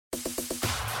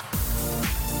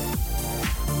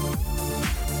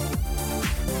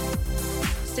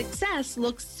Success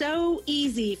looks so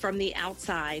easy from the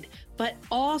outside, but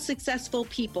all successful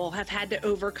people have had to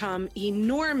overcome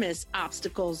enormous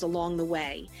obstacles along the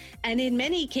way, and in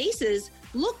many cases,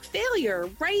 look failure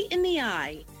right in the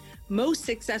eye. Most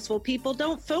successful people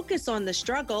don't focus on the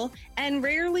struggle, and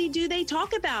rarely do they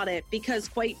talk about it because,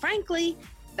 quite frankly,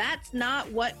 that's not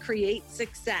what creates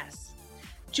success.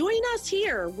 Join us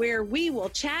here where we will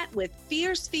chat with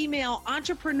fierce female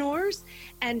entrepreneurs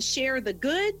and share the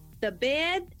good, the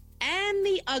bad, and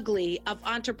the ugly of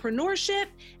entrepreneurship,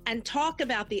 and talk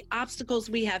about the obstacles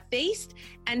we have faced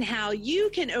and how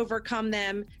you can overcome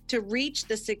them to reach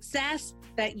the success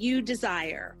that you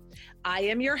desire. I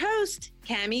am your host,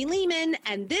 Cami Lehman,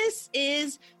 and this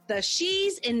is the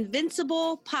She's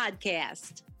Invincible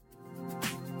podcast.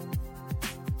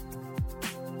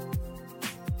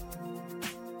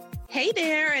 Hey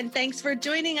there, and thanks for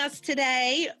joining us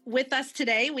today. With us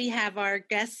today, we have our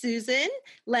guest, Susan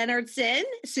Leonardson.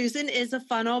 Susan is a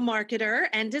funnel marketer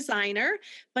and designer,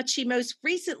 but she most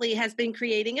recently has been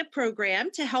creating a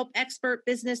program to help expert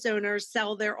business owners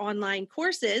sell their online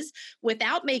courses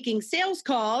without making sales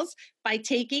calls by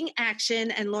taking action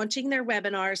and launching their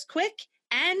webinars quick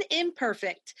and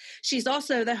imperfect. She's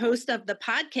also the host of the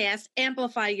podcast,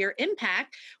 Amplify Your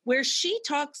Impact, where she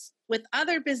talks with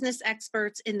other business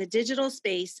experts in the digital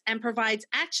space and provides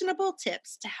actionable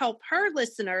tips to help her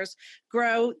listeners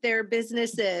grow their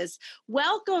businesses.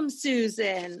 Welcome,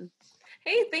 Susan.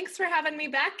 Hey, thanks for having me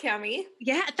back, Cami.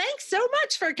 Yeah, thanks so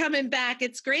much for coming back.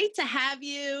 It's great to have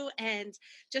you, and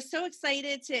just so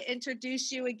excited to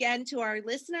introduce you again to our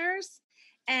listeners.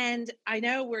 And I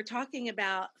know we're talking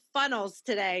about funnels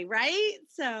today, right?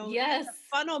 So yes,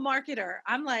 funnel marketer.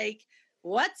 I'm like,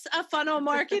 what's a funnel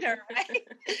marketer, right?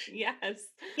 Yes.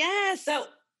 So,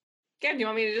 Cam, do you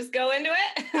want me to just go into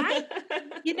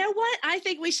it? You know what? I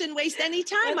think we shouldn't waste any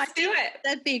time. Let's do it.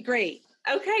 That'd be great.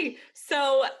 Okay.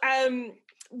 So,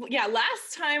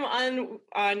 last time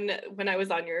on when I was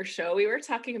on your show, we were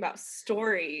talking about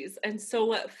stories. And so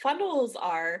what funnels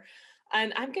are,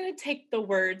 and I'm going to take the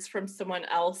words from someone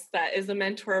else that is a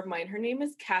mentor of mine. Her name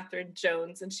is Catherine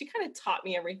Jones, and she kind of taught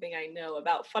me everything I know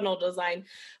about funnel design.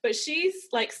 But she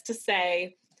likes to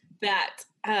say that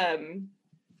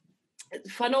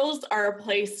funnels are a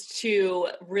place to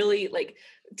really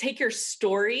take your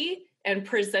story and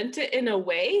present it in a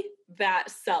way that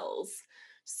sells.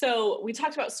 So we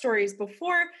talked about stories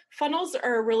before. Funnels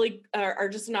are really are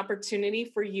just an opportunity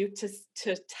for you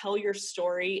to tell your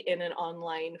story in an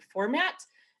online format,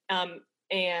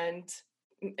 and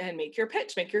make your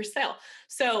pitch, make your sale.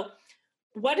 So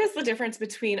what is the difference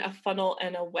between a funnel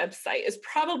and a website is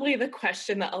probably the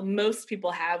question that most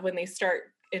people have when they start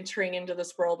entering into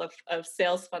this world of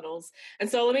sales funnels. And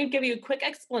so let me give you a quick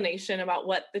explanation about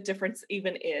what the difference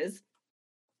even is.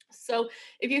 So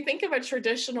if you think of a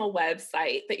traditional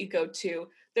website that you go to,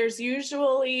 there's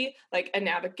usually like a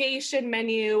navigation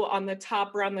menu on the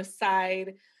top or on the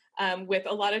side, with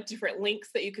a lot of different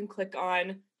links that you can click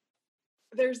on.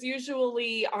 There's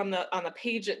usually on the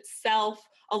page itself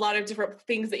a lot of different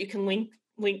things that you can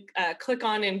click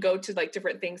on and go to, like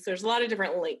different things. There's a lot of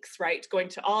different links, right? Going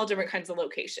to all different kinds of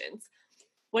locations.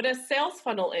 What a sales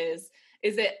funnel is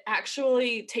it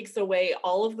actually takes away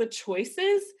all of the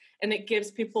choices and it gives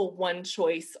people one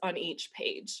choice on each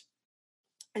page.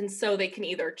 And so they can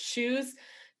either choose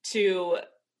to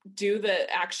do the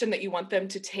action that you want them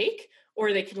to take,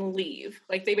 or they can leave.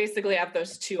 Like they basically have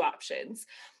those two options.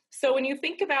 So when you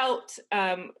think about,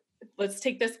 let's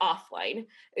take this offline.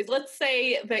 Let's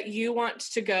say that you want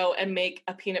to go and make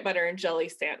a peanut butter and jelly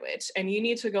sandwich, and you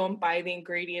need to go and buy the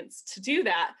ingredients to do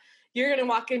that. You're going to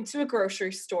walk into a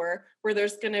grocery store where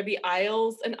there's going to be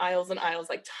aisles and aisles and aisles,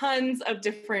 like tons of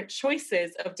different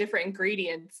choices of different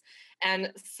ingredients.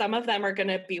 And some of them are going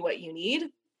to be what you need,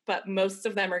 but most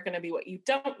of them are going to be what you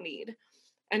don't need.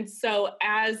 And so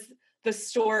as the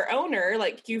store owner,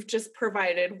 like you've just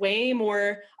provided way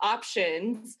more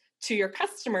options to your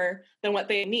customer than what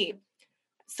they need.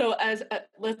 So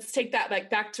let's take that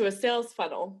back to a sales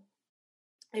funnel.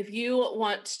 If you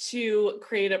want to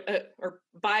create or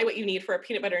buy what you need for a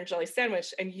peanut butter and jelly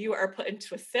sandwich, and you are put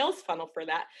into a sales funnel for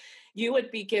that, you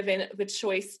would be given the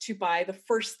choice to buy the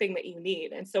first thing that you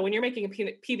need. And so when you're making a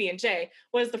PB&J,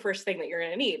 what is the first thing that you're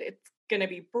going to need? It's going to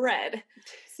be bread.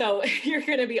 So you're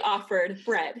going to be offered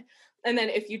bread. And then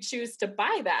if you choose to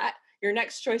buy that, your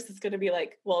next choice is going to be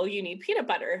like, well, you need peanut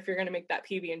butter if you're going to make that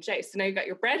PB&J. So now you've got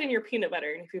your bread and your peanut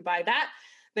butter. And if you buy that,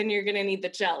 then you're going to need the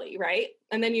jelly, right?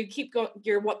 And then you keep going,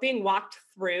 you're being walked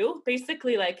through,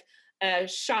 basically like a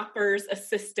shopper's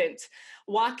assistant,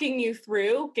 walking you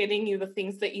through, getting you the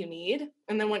things that you need.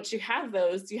 And then once you have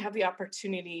those, you have the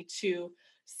opportunity to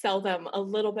sell them a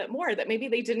little bit more that maybe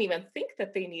they didn't even think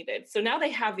that they needed. So now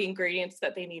they have the ingredients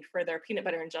that they need for their peanut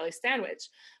butter and jelly sandwich.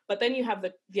 But then you have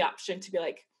the option to be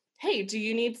like, hey, do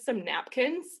you need some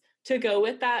napkins to go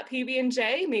with that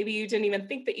PB&J? Maybe you didn't even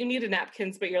think that you needed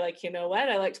napkins, but you're like, you know what?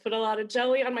 I like to put a lot of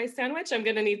jelly on my sandwich. I'm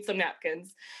going to need some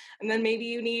napkins. And then maybe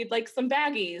you need like some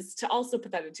baggies to also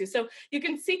put that into. So you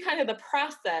can see kind of the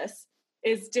process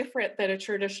is different than a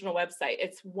traditional website.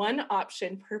 It's one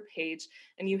option per page,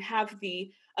 and you have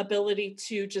the ability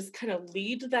to just kind of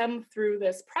lead them through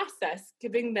this process,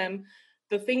 giving them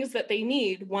the things that they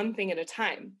need one thing at a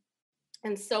time.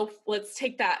 And so let's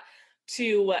take that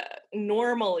to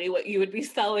normally what you would be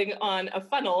selling on a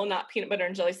funnel, not peanut butter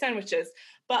and jelly sandwiches.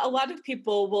 But a lot of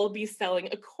people will be selling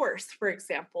a course, for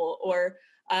example, or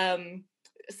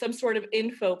some sort of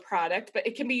info product, but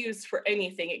it can be used for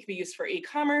anything. It can be used for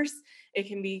e-commerce. It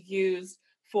can be used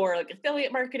for like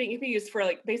affiliate marketing. It can be used for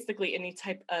like basically any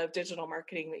type of digital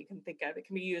marketing that you can think of. It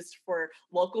can be used for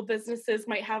local businesses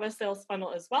might have a sales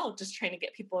funnel as well, just trying to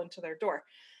get people into their door.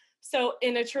 So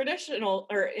in a traditional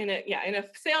or in a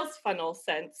sales funnel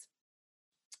sense,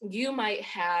 you might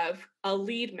have a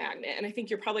lead magnet. And I think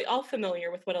you're probably all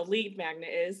familiar with what a lead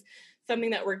magnet is, something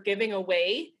that we're giving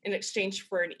away in exchange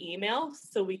for an email.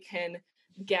 So we can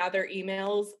gather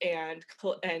emails and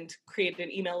create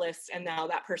an email list. And now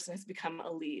that person has become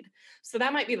a lead. So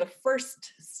that might be the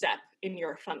first step in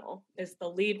your funnel is the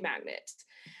lead magnet.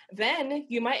 Then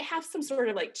you might have some sort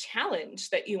of like challenge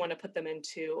that you want to put them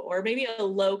into, or maybe a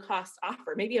low cost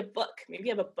offer, maybe a book, maybe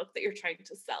you have a book that you're trying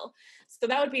to sell. So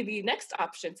that would be the next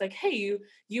option. It's like, hey,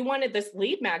 you wanted this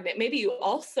lead magnet. Maybe you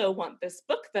also want this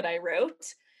book that I wrote,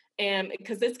 and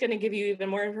because it's going to give you even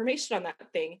more information on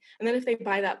that thing. And then if they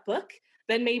buy that book,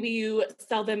 then maybe you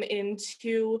sell them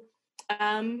into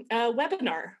a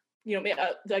webinar,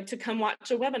 like to come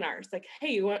watch a webinar. It's like,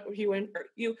 hey, you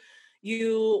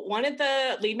wanted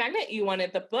the lead magnet, you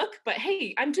wanted the book, but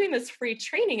hey, I'm doing this free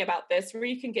training about this where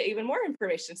you can get even more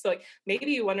information. So like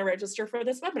maybe you want to register for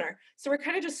this webinar. So we're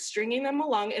kind of just stringing them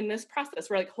along in this process.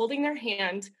 We're like holding their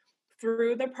hand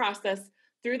through the process,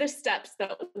 through the steps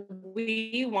that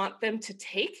we want them to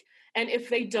take. And if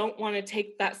they don't want to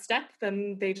take that step,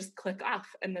 then they just click off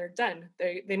and they're done.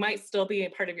 They might still be a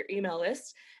part of your email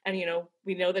list. And,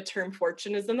 we know the term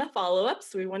fortune is in the follow-up.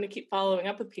 So we want to keep following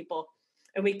up with people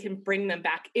and we can bring them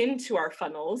back into our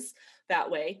funnels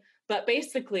that way. But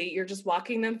basically, you're just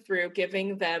walking them through,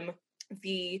 giving them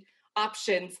the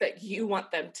options that you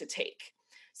want them to take.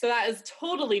 So that is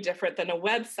totally different than a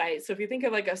website. So if you think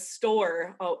of like a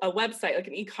store, a website, like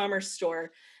an e-commerce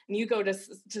store, and you go to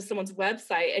someone's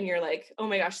website and you're like, oh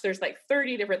my gosh, there's like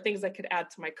 30 different things I could add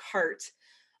to my cart.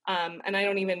 And I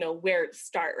don't even know where to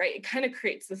start, right? It kind of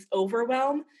creates this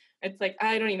overwhelm. It's like,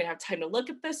 I don't even have time to look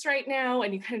at this right now.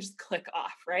 And you kind of just click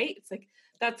off, right? It's like,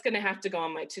 that's going to have to go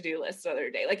on my to-do list the other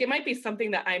day. Like it might be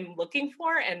something that I'm looking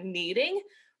for and needing,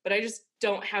 but I just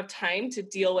don't have time to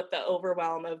deal with the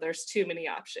overwhelm of there's too many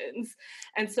options.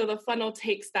 And so the funnel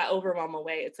takes that overwhelm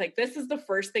away. It's like, this is the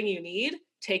first thing you need,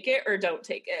 take it or don't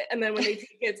take it. And then when they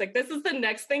take it, it's like, this is the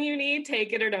next thing you need,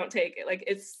 take it or don't take it. Like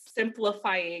it's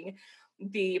simplifying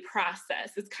the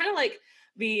process. It's kind of like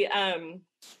the,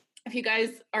 if you guys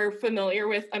are familiar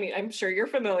with, I'm sure you're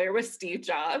familiar with Steve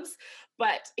Jobs,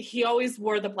 but he always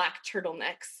wore the black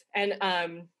turtlenecks.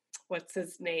 And what's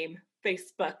his name?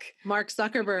 Facebook. Mark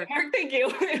Zuckerberg. Thank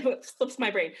you. It slips my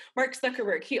brain. Mark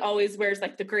Zuckerberg. He always wears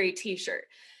like the gray t-shirt.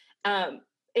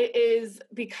 It is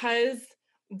because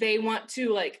they want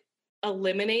to like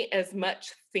eliminate as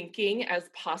much thinking as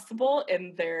possible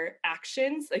in their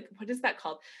actions. Like, what is that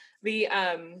called? The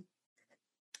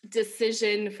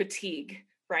decision fatigue,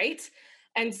 right?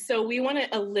 And so we want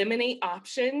to eliminate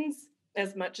options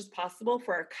as much as possible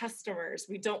for our customers.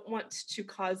 We don't want to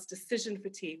cause decision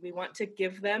fatigue. We want to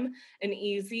give them an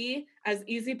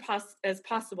as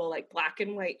possible, like black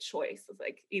and white choice. It's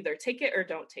like either take it or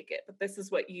don't take it, but this is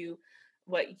what you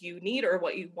need or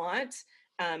what you want.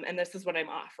 And this is what I'm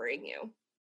offering you.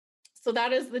 So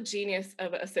that is the genius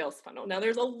of a sales funnel. Now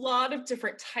there's a lot of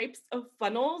different types of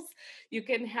funnels.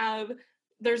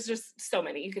 There's just so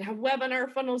many. You can have webinar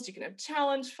funnels, you can have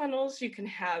challenge funnels, you can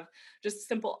have just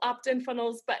simple opt-in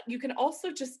funnels, but you can also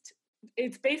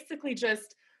it's basically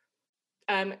just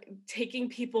taking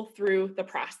people through the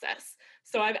process.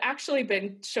 So I've actually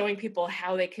been showing people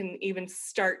how they can even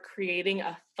start creating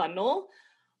a funnel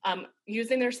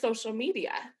using their social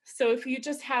media. So if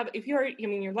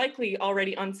you're likely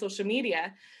already on social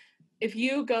media. If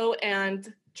you go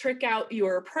and trick out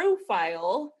your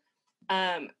profile,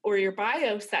 or your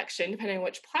bio section, depending on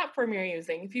which platform you're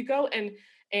using, if you go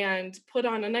and put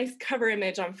on a nice cover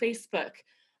image on Facebook,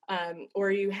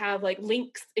 or you have like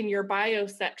links in your bio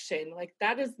section, like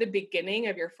that is the beginning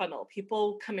of your funnel.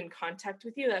 People come in contact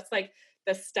with you. That's like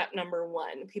the step number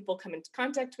one. People come into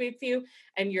contact with you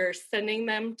and you're sending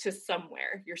them to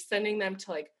somewhere. You're sending them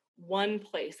to like one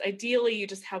place. Ideally, you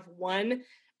just have one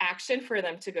action for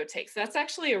them to go take. So that's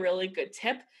actually a really good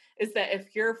tip, is that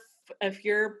if your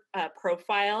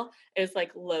profile is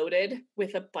like loaded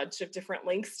with a bunch of different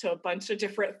links to a bunch of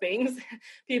different things,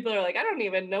 people are like, I don't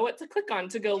even know what to click on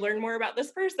to go learn more about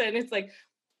this person. It's like,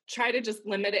 try to just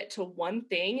limit it to one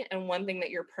thing and one thing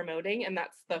that you're promoting. And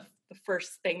that's the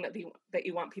first thing that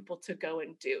you want people to go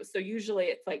and do. So usually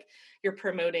it's like you're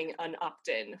promoting an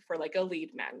opt-in for like a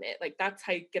lead magnet. Like that's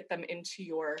how you get them into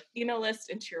your email list,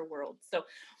 into your world. So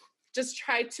just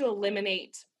try to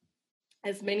eliminate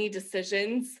as many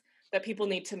decisions that people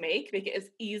need to make it as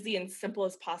easy and simple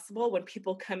as possible when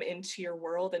people come into your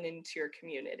world and into your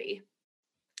community.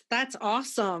 That's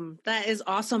awesome. That is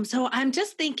awesome. So I'm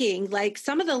just thinking, like,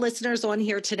 some of the listeners on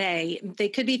here today, they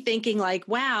could be thinking like,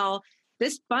 wow,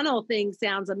 this funnel thing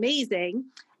sounds amazing.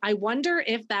 I wonder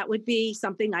if that would be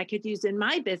something I could use in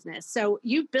my business. So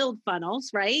you build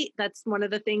funnels, right? That's one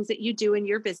of the things that you do in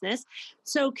your business.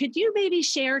 So could you maybe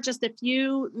share just a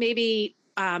few maybe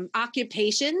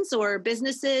occupations or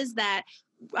businesses that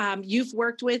you've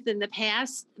worked with in the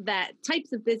past, that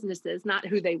types of businesses, not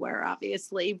who they were,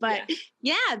 obviously, but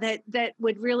that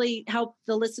would really help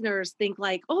the listeners think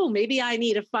like, oh, maybe I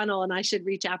need a funnel and I should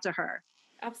reach out to her.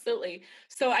 Absolutely.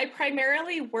 So I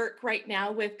primarily work right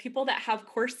now with people that have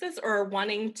courses or are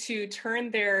wanting to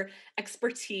turn their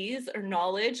expertise or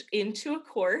knowledge into a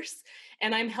course.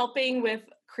 And I'm helping with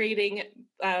creating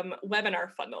webinar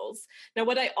funnels. Now,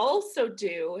 what I also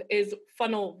do is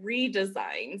funnel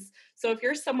redesigns. So if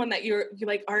you're someone that you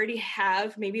like already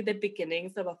have maybe the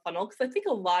beginnings of a funnel, because I think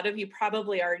a lot of you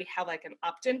probably already have like an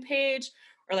opt-in page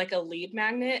or like a lead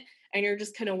magnet, and you're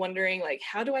just kind of wondering like,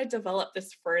 how do I develop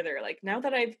this further? Like now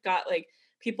that I've got like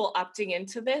people opting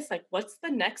into this, like what's the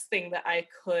next thing that I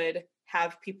could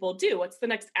have people do? What's the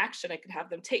next action I could have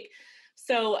them take?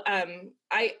 So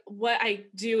what I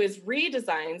do is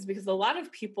redesigns, because a lot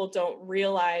of people don't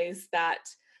realize that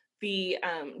the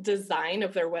design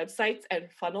of their websites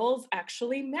and funnels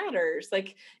actually matters.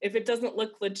 Like if it doesn't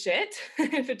look legit,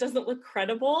 if it doesn't look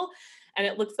credible, and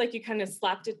it looks like you kind of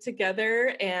slapped it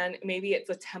together and maybe it's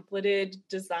a templated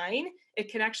design,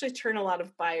 it can actually turn a lot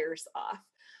of buyers off.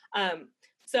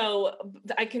 So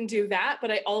I can do that, but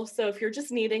I also, if you're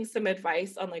just needing some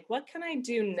advice on like, what can I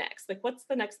do next? Like, what's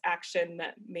the next action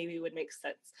that maybe would make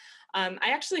sense?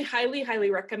 I actually highly, highly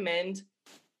recommend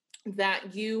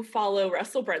that you follow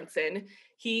Russell Brunson.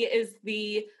 He is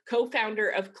the co-founder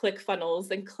of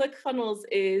ClickFunnels, and ClickFunnels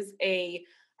is a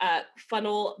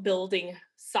funnel building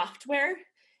software.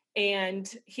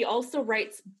 And he also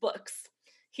writes books.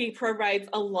 He provides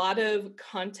a lot of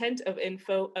content of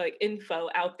info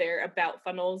out there about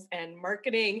funnels and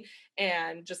marketing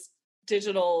and just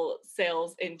digital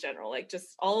sales in general, like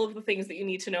just all of the things that you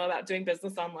need to know about doing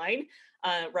business online.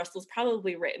 Russell's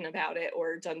probably written about it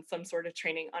or done some sort of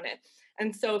training on it.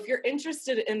 And so if you're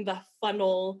interested in the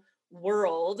funnel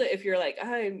world, if you're like,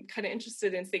 I'm kind of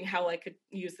interested in seeing how I could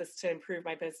use this to improve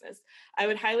my business, I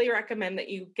would highly recommend that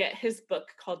you get his book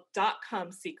called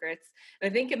 .com Secrets. And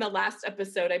I think in the last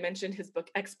episode, I mentioned his book,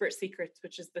 Expert Secrets,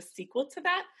 which is the sequel to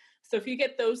that. So if you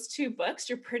get those two books,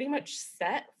 you're pretty much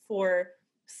set for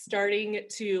starting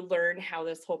to learn how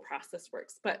this whole process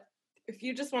works. But if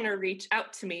you just want to reach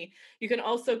out to me, you can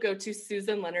also go to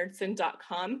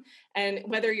susanleonardson.com. And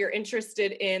whether you're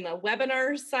interested in the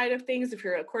webinar side of things, if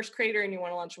you're a course creator and you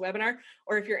want to launch a webinar,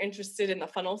 or if you're interested in the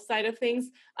funnel side of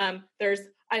things,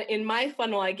 in my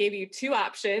funnel, I gave you two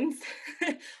options.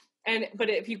 But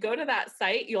if you go to that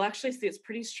site, you'll actually see it's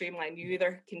pretty streamlined. You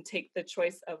either can take the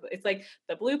choice of, it's like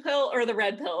the blue pill or the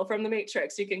red pill from the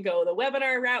Matrix. You can go the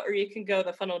webinar route or you can go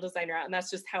the funnel design route. And that's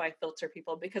just how I filter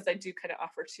people, because I do kind of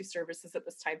offer two services at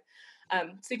this time.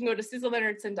 So you can go to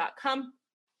susanleonardson.com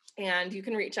and you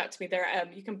can reach out to me there.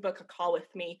 You can book a call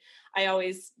with me. I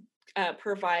always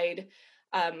provide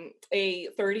a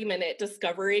 30-minute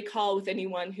discovery call with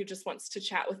anyone who just wants to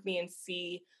chat with me and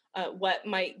see what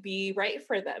might be right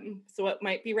for them. So what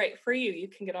might be right for you, you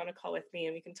can get on a call with me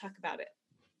and we can talk about it.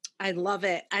 I love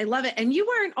it. I love it. And you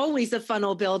weren't always a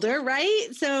funnel builder, right?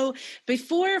 So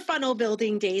before funnel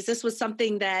building days, this was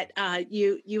something that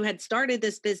you had started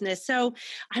this business. So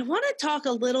I want to talk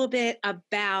a little bit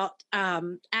about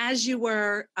as you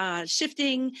were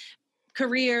shifting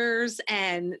careers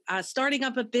and starting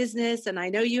up a business. And I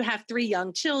know you have 3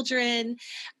 young children.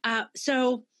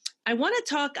 So I want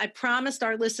to talk, I promised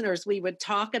our listeners we would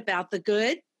talk about the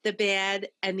good, the bad,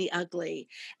 and the ugly.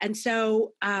 And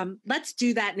so let's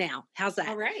do that now. How's that?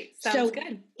 All right. Sounds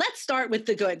good. Let's start with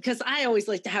the good, because I always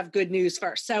like to have good news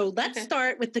first. So let's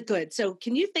start with the good. So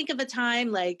can you think of a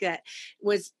time like that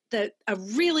was a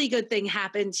really good thing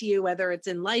happened to you, whether it's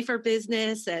in life or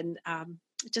business, and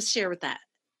just share with that.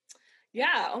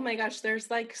 Yeah. Oh my gosh.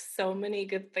 There's like so many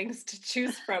good things to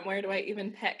choose from. Where do I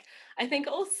even pick? I think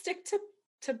I'll stick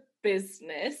to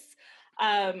business.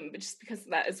 Just because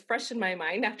that is fresh in my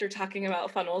mind after talking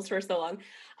about funnels for so long.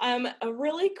 A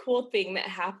really cool thing that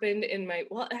happened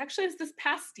actually it was this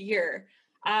past year.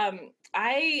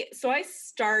 I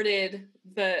started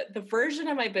the version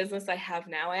of my business I have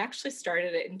now. I actually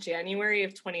started it in January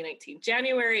of 2019,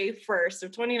 January 1st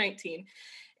of 2019.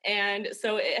 And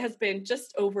so it has been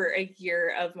just over a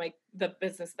year of the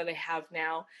business that I have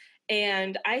now.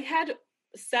 And I had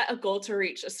set a goal to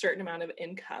reach a certain amount of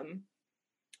income.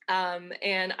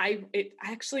 And I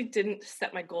actually didn't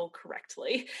set my goal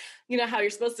correctly. You know how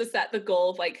you're supposed to set the goal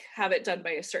of like have it done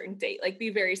by a certain date, like be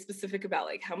very specific about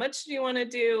like how much do you want to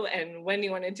do and when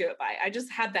you want to do it by. I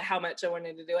just had how much I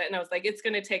wanted to do it. And I was like, it's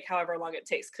going to take however long it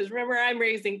takes. Cause remember, I'm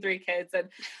raising 3 kids and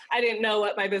I didn't know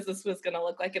what my business was going to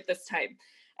look like at this time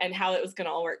and how it was going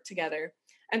to all work together.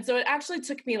 And so it actually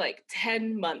took me like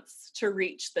 10 months to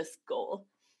reach this goal.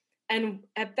 And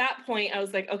at that point, I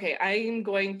was like, okay, I'm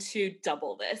going to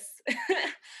double this.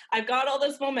 I've got all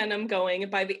this momentum going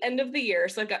by the end of the year.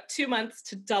 So I've got 2 months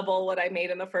to double what I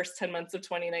made in the first 10 months of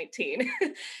 2019.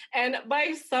 And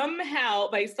by some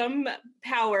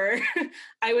power,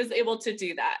 I was able to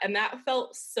do that. And that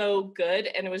felt so good.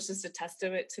 And it was just a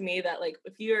testament to me that like,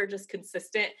 if you are just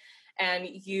consistent and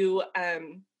you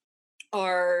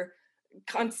are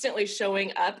constantly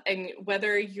showing up, and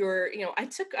whether I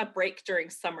took a break during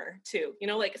summer too,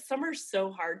 like summer's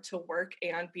so hard to work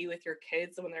and be with your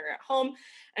kids when they're at home.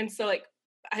 And so like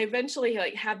I eventually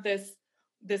like had this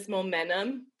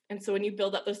momentum. And so when you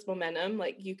build up this momentum,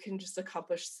 like you can just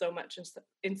accomplish so much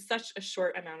in such a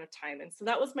short amount of time. And so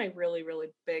that was my really, really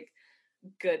big,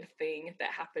 good thing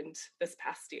that happened this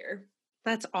past year.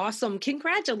 That's awesome.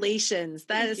 Congratulations.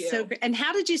 That is so great. And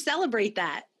how did you celebrate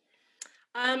that?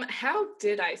 How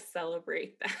did I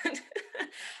celebrate that?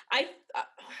 I'm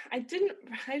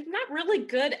not really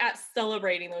good at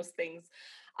celebrating those things.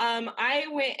 I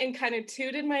went and kind of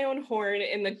tooted my own horn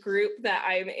in the group that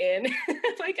I'm in.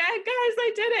 Like, guys,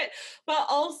 I did it. But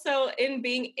also in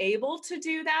being able to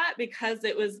do that, because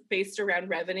it was based around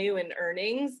revenue and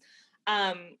earnings,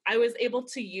 I was able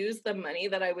to use the money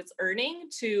that I was earning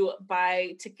to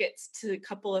buy tickets to a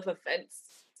couple of events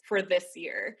for this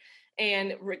year.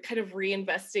 And kind of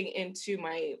reinvesting into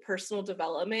my personal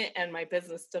development and my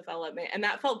business development. And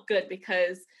that felt good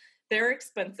because they're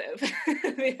expensive.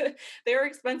 They're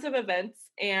expensive events.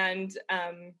 And,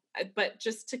 but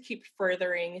just to keep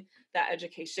furthering that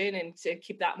education and to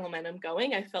keep that momentum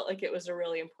going, I felt like it was a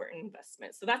really important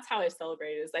investment. So that's how I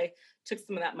celebrated, is I took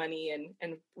some of that money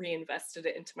and reinvested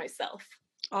it into myself.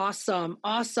 Awesome.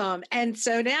 Awesome. And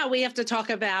so now we have to talk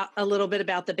about a little bit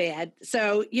about the bad.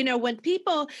 So, when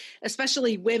people,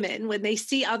 especially women, when they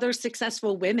see other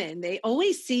successful women, they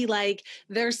always see like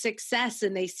their success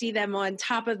and they see them on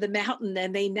top of the mountain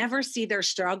and they never see their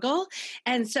struggle.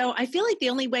 And so I feel like the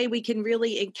only way we can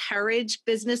really encourage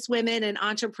business women and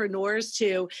entrepreneurs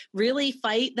to really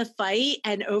fight the fight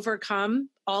and overcome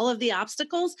all of the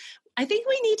obstacles, I think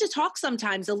we need to talk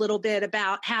sometimes a little bit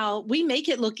about how we make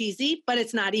it look easy, but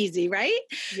it's not easy, right?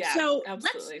 Yeah, so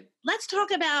absolutely. Let's talk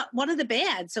about one of the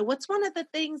bad. So what's one of the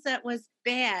things that was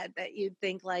bad that you'd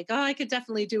think like, oh, I could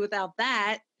definitely do without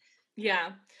that?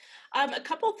 Yeah. A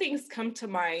couple things come to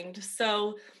mind.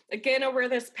 So again, over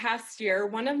this past year,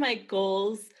 one of my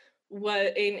goals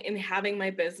was in having my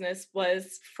business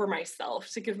was for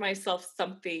myself, to give myself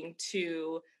something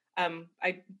to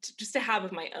just to have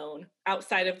of my own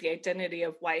outside of the identity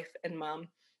of wife and mom.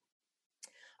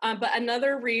 But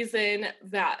another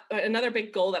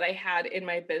big goal that I had in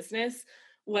my business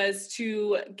was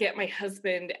to get my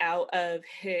husband out of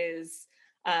his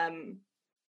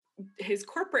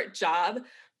corporate job,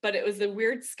 but it was a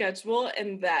weird schedule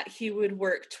in that he would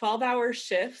work 12-hour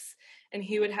shifts and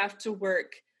he would have to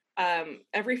work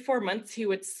every 4 months he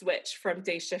would switch from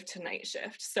day shift to night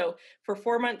shift. So for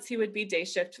 4 months he would be day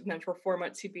shift, and then for 4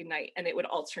 months he'd be night, and it would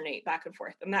alternate back and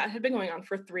forth. And that had been going on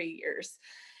for 3 years.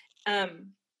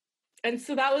 And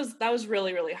so that was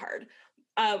really, really hard.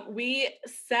 We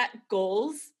set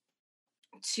goals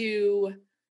to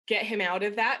get him out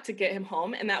of that, to get him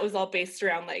home. And that was all based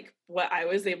around like what I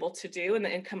was able to do and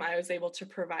the income I was able to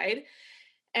provide.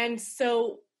 And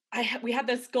so we had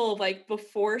this goal of like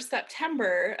before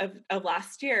September of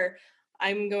last year,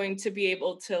 I'm going to be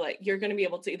able to like, you're going to be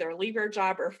able to either leave your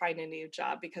job or find a new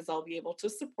job because I'll be able to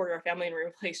support our family and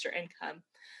replace your income.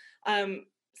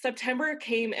 September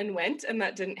came and went, and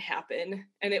that didn't happen.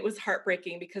 And it was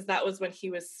heartbreaking because that was when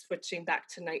he was switching back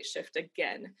to night shift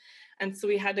again. And so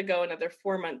we had to go another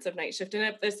 4 months of night shift. And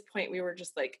at this point, we were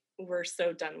just like, we're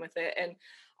so done with it. And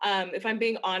if I'm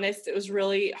being honest, it was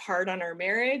really hard on our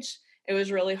marriage. It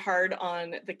was really hard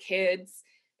on the kids.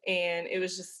 And it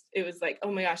was like,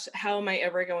 oh my gosh, how am I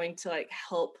ever going to like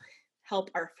help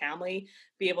our family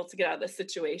be able to get out of this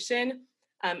situation?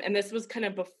 And this was kind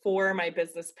of before my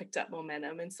business picked up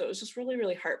momentum. And so it was just really,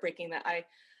 really heartbreaking that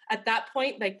at that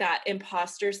point, like that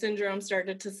imposter syndrome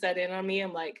started to set in on me.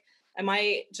 I'm like, am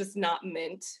I just not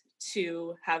meant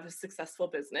to have a successful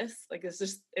business? Like,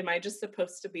 am I just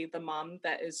supposed to be the mom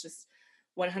that is just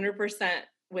 100%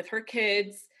 with her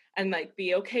kids and like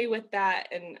be okay with that?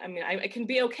 And I mean, I can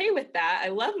be okay with that. I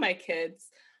love my kids,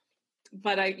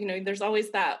 but there's always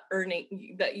that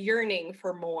yearning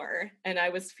for more. And I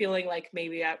was feeling like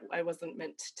maybe I wasn't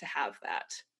meant to have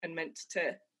that and meant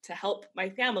to help my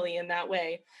family in that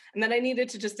way. And then I needed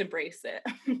to just embrace it.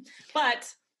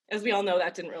 But as we all know,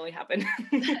 that didn't really happen.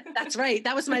 That's right.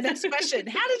 That was my next question.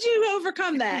 How did you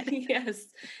overcome that? Yes.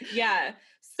 Yeah.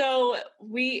 So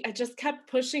I just kept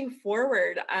pushing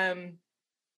forward.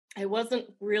 I wasn't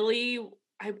really,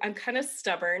 I'm kind of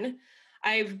stubborn.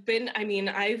 I've been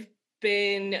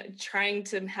trying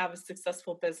to have a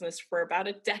successful business for about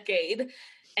a decade.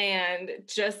 And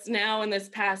just now in this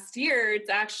past year, it's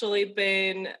actually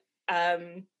been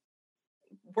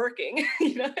working.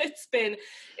 It's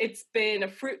been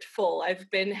fruitful. I've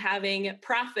been having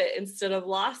profit instead of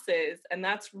losses. And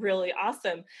that's really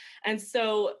awesome. And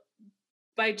so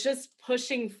by just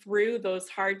pushing through those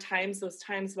hard times, those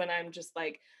times when I'm just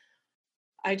like,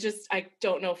 I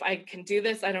don't know if I can do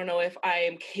this. I don't know if I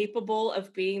am capable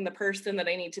of being the person that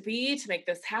I need to be to make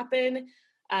this happen.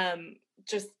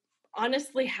 Just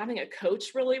honestly, having a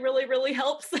coach really, really, really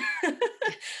helps.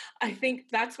 I think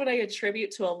that's what I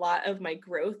attribute to a lot of my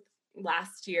growth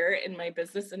last year in my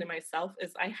business and in myself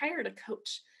is I hired a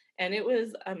coach, and it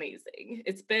was amazing.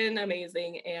 It's been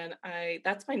amazing. And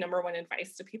that's my number one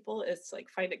advice to people is to like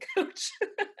find a coach.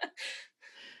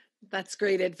 That's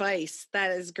great advice.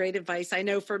 That is great advice. I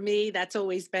know for me, that's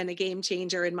always been a game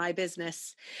changer in my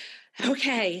business.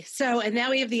 Okay. So, and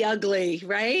now we have the ugly,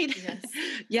 right? Yes.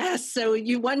 Yes. So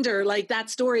you wonder, like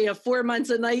that story of 4 months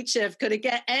of night shift, could it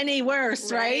get any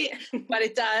worse? Right. But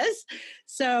it does.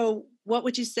 So what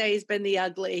would you say has been the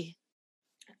ugly?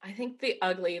 I think the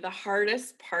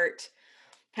hardest part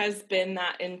has been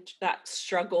that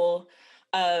struggle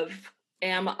of,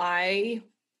 am I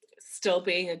still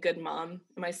being a good mom?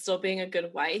 Am I still being a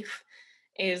good wife?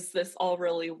 Is this all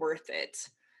really worth it?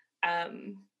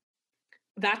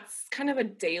 That's kind of a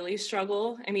daily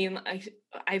struggle. I mean,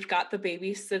 I've got the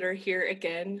babysitter here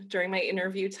again during my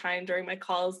interview time, during my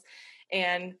calls,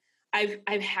 and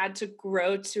I've had to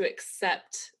grow to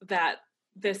accept that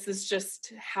this is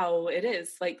just how it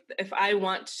is. Like, if I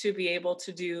want to be able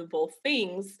to do both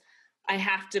things, I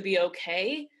have to be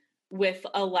okay with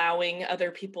allowing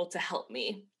other people to help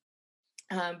me.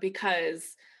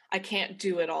 Because I can't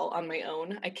do it all on my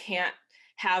own. I can't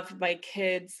have my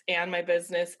kids and my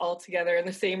business all together in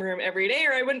the same room every day,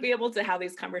 or I wouldn't be able to have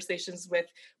these conversations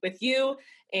with you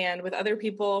and with other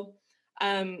people.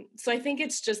 So I think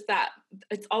it's just that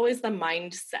it's always the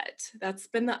mindset. That's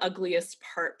been the ugliest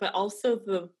part, but also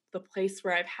the place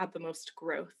where I've had the most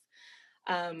growth.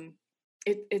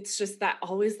 It's just that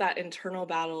always that internal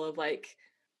battle of like,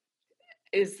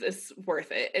 is this worth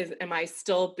it? Am I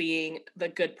still being the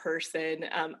good person?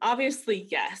 Obviously,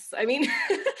 yes. I mean,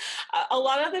 a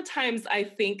lot of the times I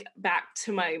think back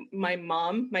to my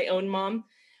mom, my own mom.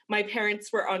 My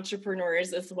parents were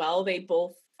entrepreneurs as well. They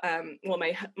both,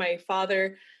 my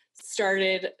father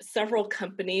started several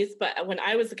companies, but when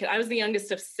I was a kid, I was the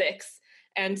youngest of 6.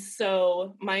 And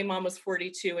so my mom was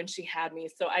 42 when she had me.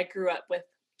 So I grew up with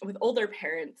older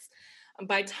parents.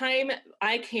 By time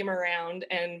I came around,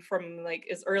 and from like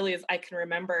as early as I can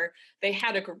remember, they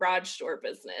had a garage door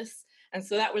business. And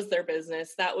so that was their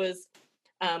business. That was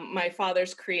my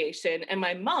father's creation. And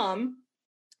my mom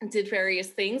did various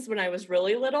things when I was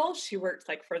really little. She worked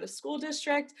like for the school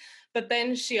district, but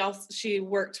then she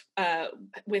worked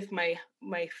with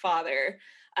my father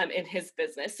in his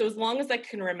business. So as long as I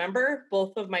can remember,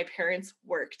 both of my parents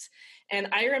worked. And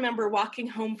I remember walking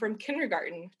home from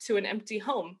kindergarten to an empty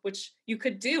home, which you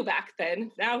could do back then.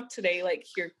 Now today, like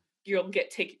you'll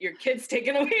get your kids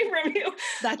taken away from you.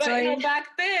 That's but right. back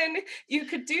then you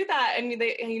could do that. And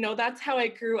that's how I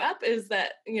grew up, is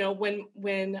that,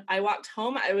 when I walked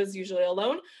home, I was usually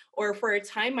alone, or for a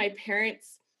time, my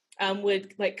parents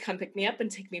would like come pick me up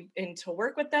and take me into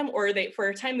work with them, or for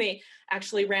a time, they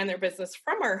actually ran their business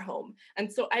from our home.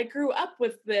 And so I grew up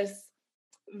with this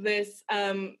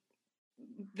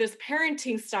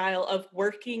parenting style of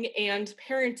working and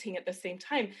parenting at the same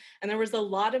time. And there was a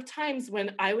lot of times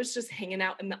when I was just hanging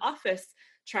out in the office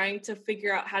trying to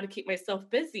figure out how to keep myself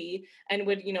busy, and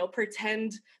would,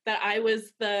 pretend that I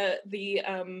was the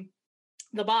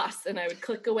boss, and I would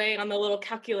click away on the little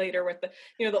calculator with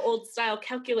the old style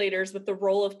calculators with the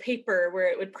roll of paper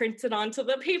where it would print it onto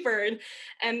the paper,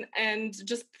 and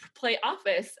just play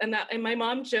office. And my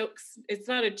mom jokes, it's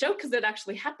not a joke because it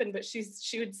actually happened, but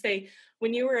she would say,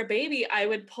 when you were a baby, I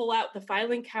would pull out the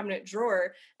filing cabinet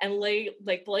drawer and lay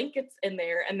like blankets in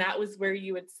there, and that was where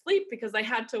you would sleep because I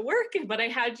had to work, but I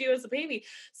had you as a baby.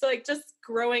 So like just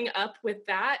growing up with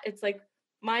that, it's like,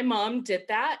 my mom did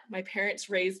that. My parents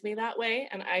raised me that way.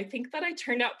 And I think that I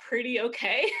turned out pretty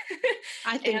okay.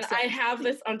 I think so. I have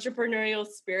this entrepreneurial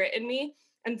spirit in me.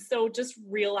 And so just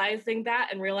realizing that,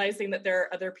 and realizing that there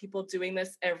are other people doing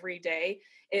this every day,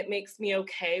 it makes me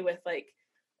okay with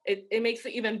it makes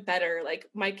it even better. Like,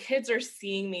 my kids are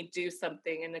seeing me do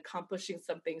something and accomplishing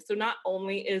something. So not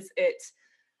only is it,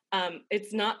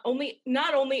 not only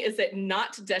is it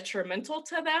not detrimental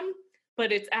to them,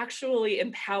 but it's actually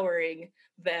empowering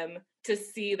them to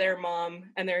see their mom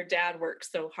and their dad work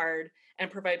so hard and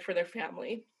provide for their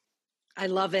family. I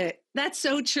love it. That's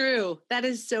so true. That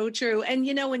is so true. And,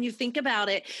 when you think about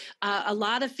it, a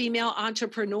lot of female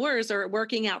entrepreneurs are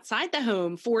working outside the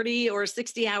home 40 or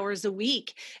 60 hours a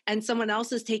week, and someone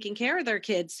else is taking care of their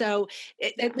kids. So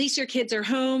at least your kids are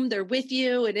home, they're with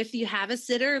you. And if you have a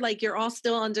sitter, like, you're all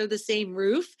still under the same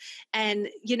roof, and,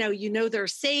 they're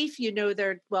safe,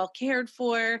 they're well cared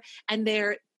for, and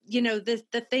they're,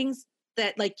 the things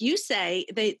that, like you say,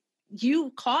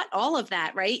 you caught all of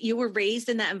that, right? You were raised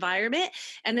in that environment,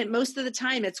 and that most of the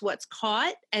time it's what's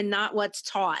caught and not what's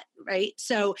taught, right?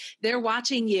 So they're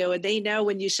watching you, and they know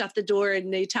when you shut the door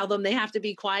and they tell them they have to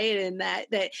be quiet, and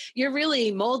that you're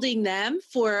really molding them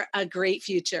for a great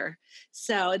future.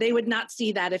 So they would not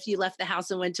see that if you left the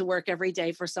house and went to work every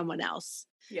day for someone else.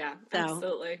 Yeah, so,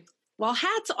 absolutely. Well,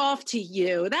 hats off to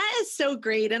you. That is so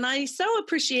great. And I so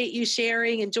appreciate you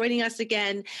sharing and joining us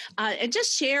again, and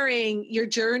just sharing your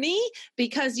journey,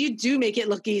 because you do make it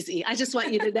look easy. I just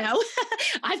want you to know.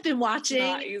 I've been watching. It's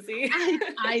not easy.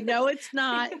 I know it's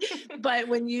not, but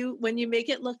when you make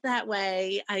it look that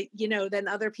way, then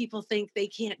other people think they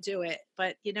can't do it.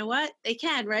 But you know what? They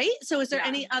can, right? So is there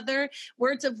any other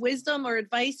words of wisdom or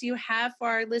advice you have for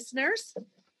our listeners?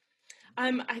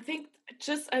 I think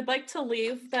I'd like to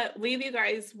leave you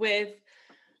guys with,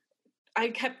 I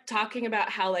kept talking about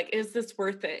how, like, is this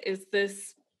worth it? Is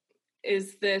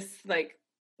this like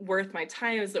worth my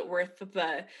time? Is it worth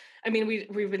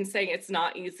we've been saying it's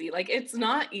not easy. Like, it's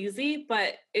not easy,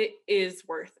 but it is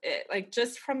worth it. Like,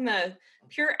 just from the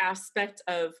pure aspect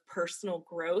of personal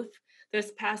growth,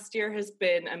 this past year has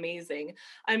been amazing.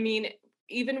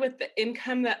 Even with the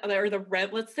income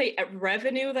let's say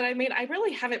revenue that I made, I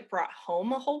really haven't brought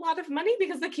home a whole lot of money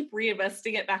because I keep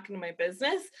reinvesting it back into my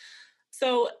business.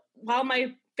 So while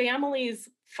my family's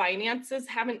finances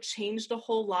haven't changed a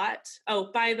whole lot.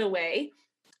 Oh, by the way,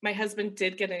 my husband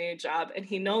did get a new job, and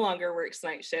he no longer works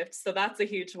night shift. So that's a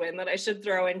huge win that I should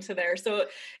throw into there. So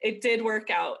it did work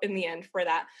out in the end for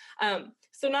that.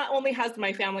 So not only has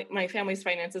my family's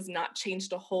finances not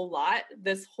changed a whole lot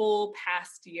this whole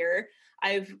past year,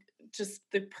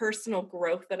 the personal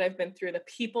growth that I've been through, the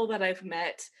people that I've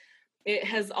met, it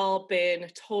has all been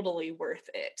totally worth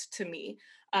it to me.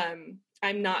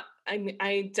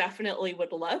 I definitely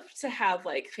would love to have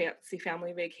like fancy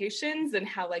family vacations and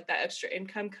have like that extra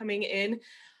income coming in,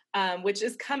 which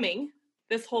is coming.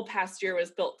 This whole past year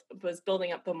was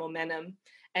building up the momentum,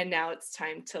 and now it's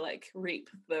time to like reap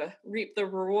the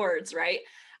rewards, right?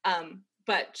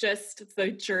 But just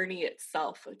the journey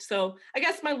itself. So I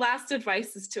guess my last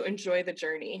advice is to enjoy the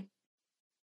journey.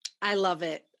 I love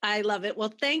it.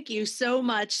 Well, thank you so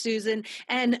much, Susan.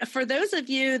 And for those of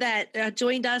you that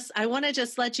joined us, I want to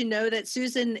just let you know that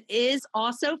Susan is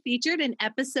also featured in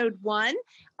episode 1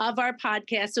 of our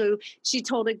podcast. So she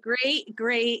told a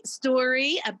great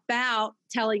story about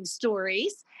telling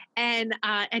stories. And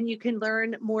you can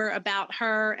learn more about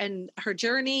her and her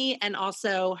journey, and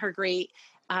also her great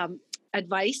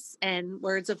advice and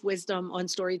words of wisdom on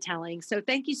storytelling. So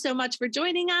thank you so much for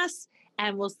joining us,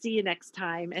 and we'll see you next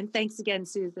time. And thanks again,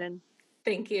 Susan.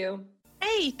 Thank you.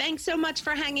 Hey, thanks so much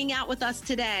for hanging out with us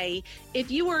today.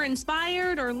 If you were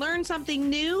inspired or learned something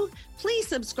new, please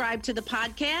subscribe to the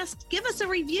podcast, give us a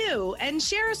review, and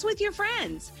share us with your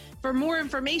friends. For more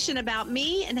information about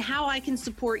me and how I can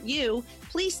support you,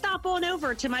 please stop on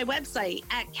over to my website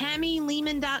at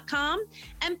CamiLehman.com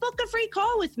and book a free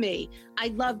call with me.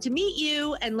 I'd love to meet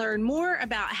you and learn more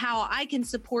about how I can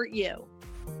support you.